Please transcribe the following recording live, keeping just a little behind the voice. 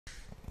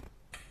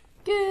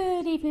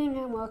Good evening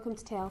and welcome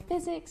to TL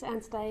Physics,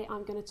 and today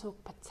I'm going to talk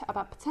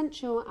about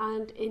potential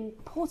and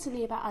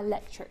importantly about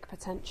electric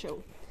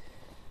potential.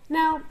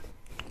 Now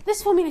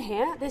this formula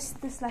here,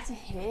 this letter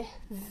here,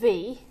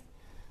 V,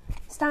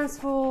 stands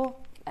for,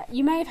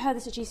 you may have heard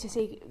this at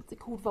GCSE,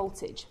 called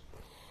voltage.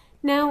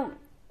 Now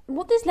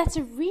what this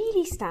letter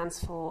really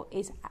stands for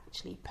is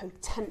actually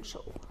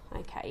potential,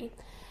 okay?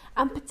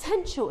 And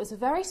potential is a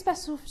very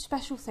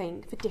special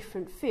thing for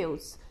different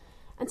fields.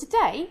 And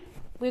today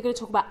we're going to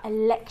talk about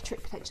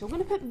electric potential. I'm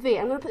going to put V,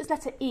 I'm going to put this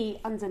letter E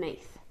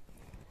underneath.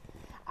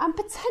 And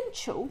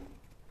potential,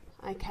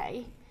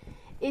 okay,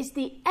 is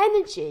the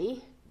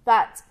energy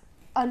that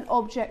an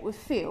object would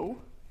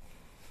feel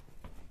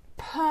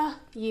per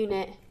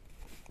unit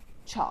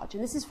charge.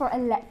 And this is for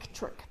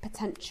electric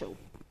potential,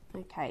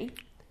 okay?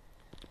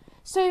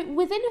 So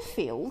within a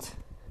field,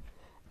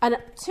 and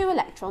two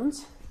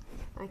electrons,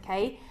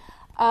 okay,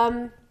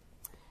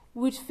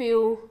 would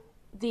feel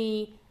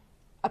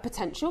a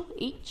potential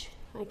each.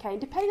 Okay,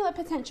 depending on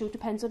the potential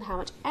depends on how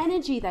much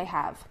energy they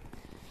have.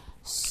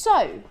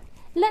 So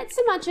let's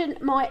imagine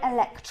my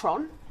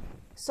electron,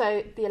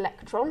 so the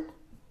electron,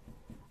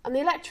 and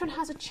the electron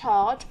has a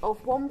charge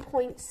of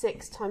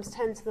 1.6 times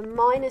 10 to the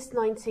minus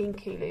 19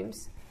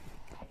 coulombs.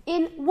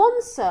 In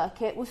one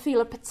circuit would feel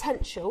a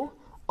potential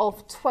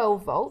of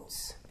 12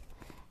 volts,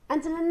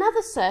 and in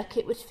another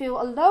circuit would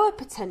feel a lower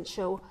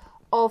potential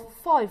of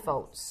 5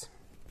 volts.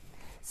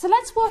 So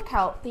let's work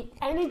out the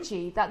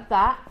energy that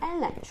that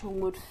electron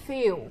would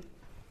feel.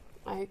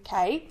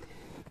 Okay,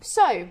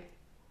 so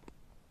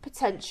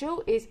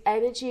potential is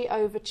energy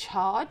over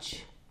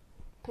charge.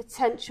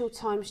 Potential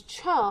times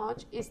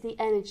charge is the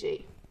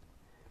energy.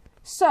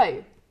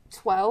 So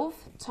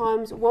 12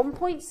 times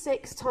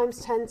 1.6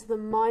 times 10 to the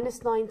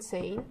minus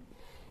 19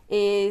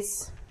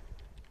 is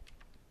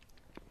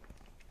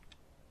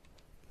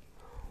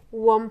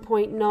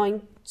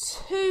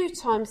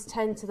 1.92 times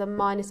 10 to the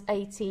minus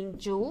 18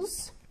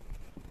 joules.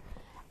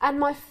 And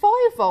my 5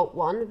 volt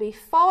one would be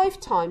 5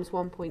 times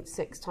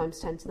 1.6 times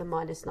 10 to the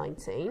minus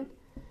 19,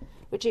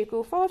 which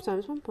equal 5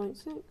 times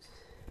 1.6,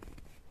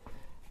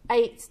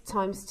 8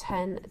 times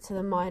 10 to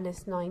the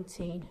minus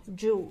 19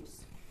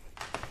 joules.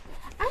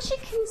 As you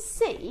can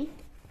see,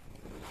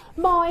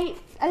 my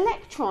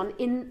electron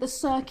in the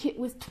circuit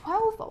with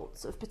 12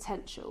 volts of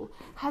potential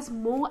has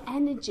more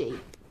energy.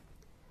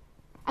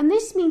 And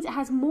this means it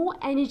has more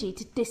energy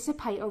to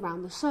dissipate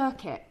around the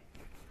circuit.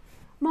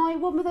 My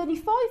one with only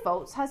 5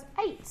 volts has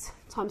 8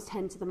 times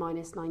 10 to the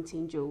minus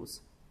 19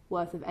 joules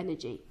worth of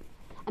energy.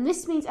 And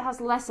this means it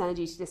has less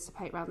energy to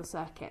dissipate around the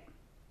circuit.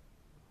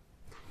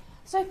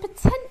 So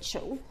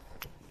potential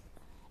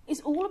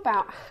is all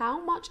about how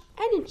much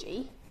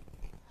energy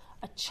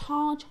a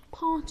charged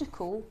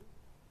particle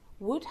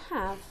would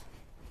have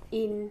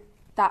in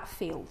that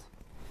field.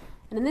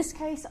 And in this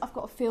case, I've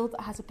got a field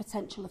that has a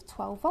potential of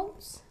 12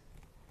 volts.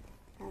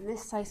 And in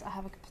this case, I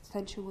have a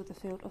potential with a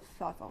field of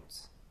 5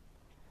 volts.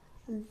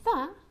 And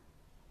that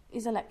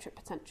is electric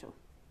potential.